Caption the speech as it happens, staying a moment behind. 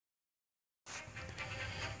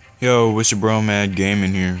Yo, what's your bro Mad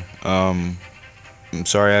Gaming here? I'm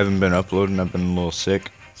sorry I haven't been uploading. I've been a little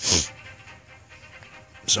sick.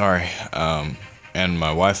 Sorry. And my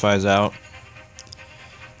Wi-Fi's out.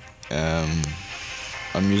 Um,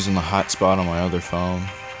 I'm using the hotspot on my other phone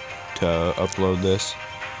to upload this.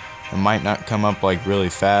 It might not come up like really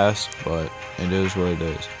fast, but it is what it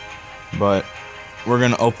is. But we're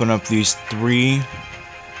gonna open up these 3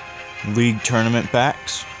 league tournament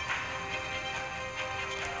packs.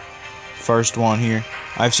 First one here.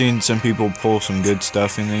 I've seen some people pull some good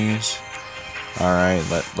stuff in these. Alright,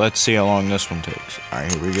 let's see how long this one takes.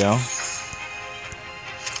 Alright, here we go.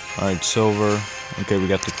 Alright, silver. Okay, we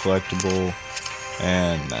got the collectible.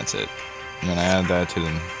 And that's it. And then I add that to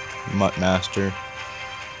the Mutt Master.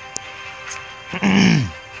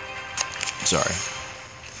 Sorry.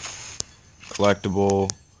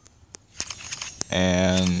 Collectible.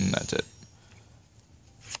 And that's it.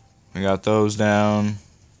 We got those down.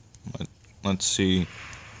 Let's see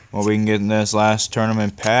what we can get in this last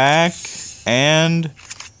tournament pack. And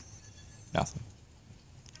nothing.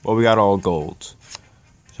 Well, we got all golds,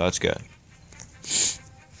 so that's good.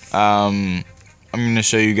 I'm gonna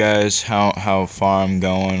show you guys how far I'm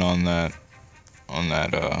going on that.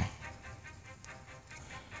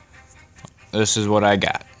 This is what I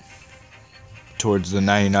got towards the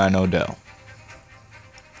 99 Odell.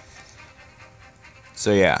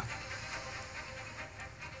 So yeah.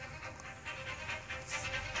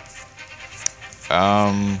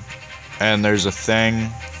 And there's a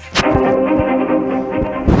thing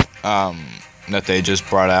that they just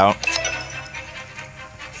brought out.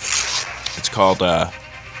 It's called what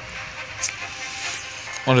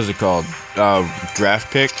is it called?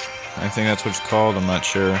 Draft pick. I think that's what it's called. I'm not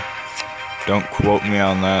sure. Don't quote me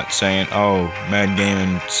on that saying, oh, Mad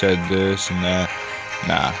Gaming said this and that.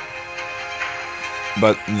 Nah.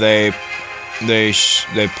 But they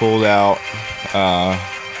pulled out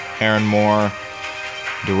Aaron Moore,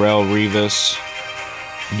 Darrelle Revis.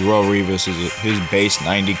 Darrelle Revis is his base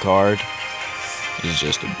 90 card is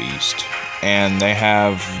just a beast, and they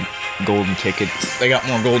have golden tickets. They got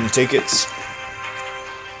more golden tickets.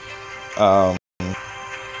 I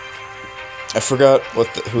forgot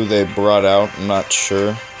who they brought out. I'm not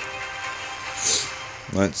sure.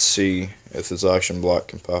 Let's see if this auction block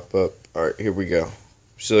can pop up. All right, here we go.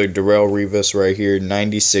 So like Darrelle Revis right here,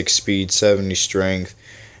 96 speed, 70 strength,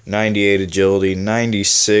 98 agility,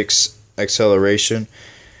 96 acceleration,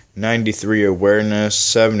 93 awareness,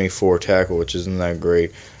 74 tackle, which isn't that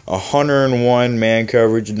great, 101 man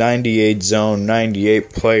coverage, 98 zone, 98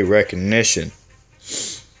 play recognition.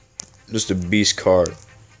 Just a beast card.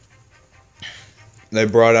 They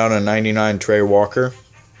brought out a 99 Trey Walker.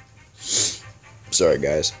 Sorry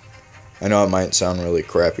guys. I know it might sound really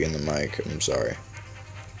crappy in the mic. I'm sorry.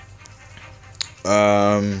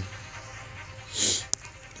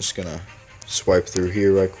 Just gonna swipe through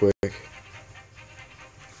here right quick.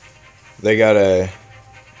 They got a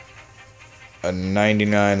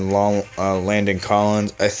 99 long Landon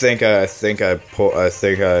Collins. I think I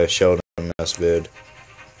showed him this vid.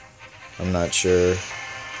 I'm not sure.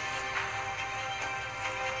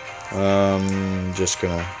 Just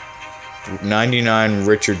gonna 99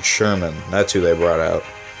 Richard Sherman. That's who they brought out.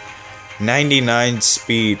 99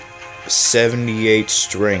 speed, 78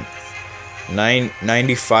 strength,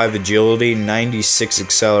 95 agility, 96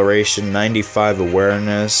 acceleration, 95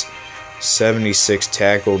 awareness, 76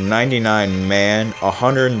 tackle, 99 man,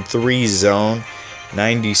 103 zone,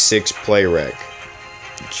 96 play rec.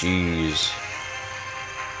 Jeez.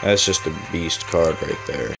 That's just a beast card right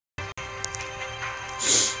there.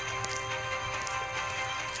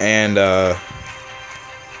 And, oh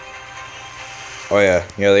yeah,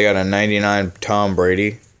 they got a 99 Tom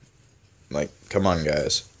Brady. Like, come on,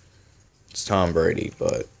 guys. It's Tom Brady,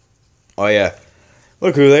 but, oh yeah,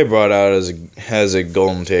 look who they brought out has a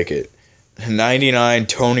golden ticket. 99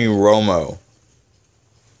 Tony Romo.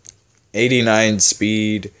 89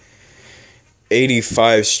 speed,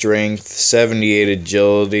 85 strength, 78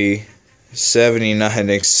 agility, 79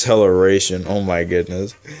 acceleration. Oh my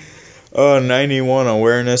goodness. 91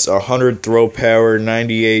 awareness, 100 throw power,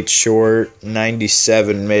 98 short,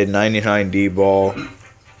 97 mid, 99 D-ball.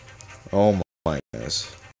 Oh my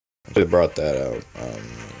goodness. They brought that out.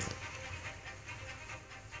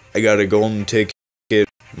 I got a golden ticket,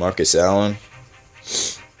 Marcus Allen.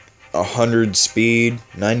 100 speed,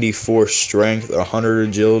 94 strength, 100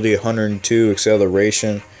 agility, 102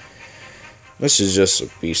 acceleration. This is just a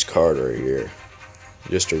beast card right here.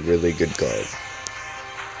 Just a really good card.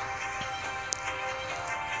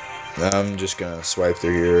 I'm just gonna swipe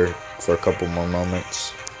through here for a couple more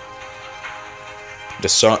moments.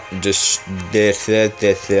 Deshaun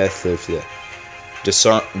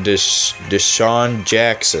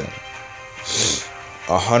Jackson,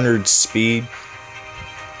 100 speed,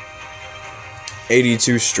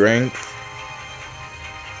 82 strength.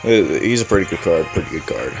 He's a pretty good card.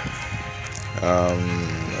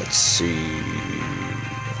 Let's see.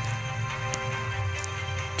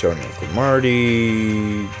 Tony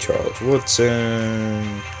Cromartie, Charles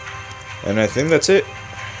Woodson, and I think that's it.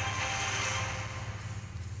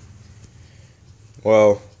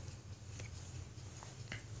 Well,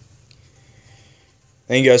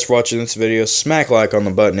 thank you guys for watching this video. Smack like on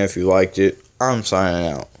the button if you liked it. I'm signing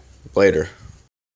out. Later.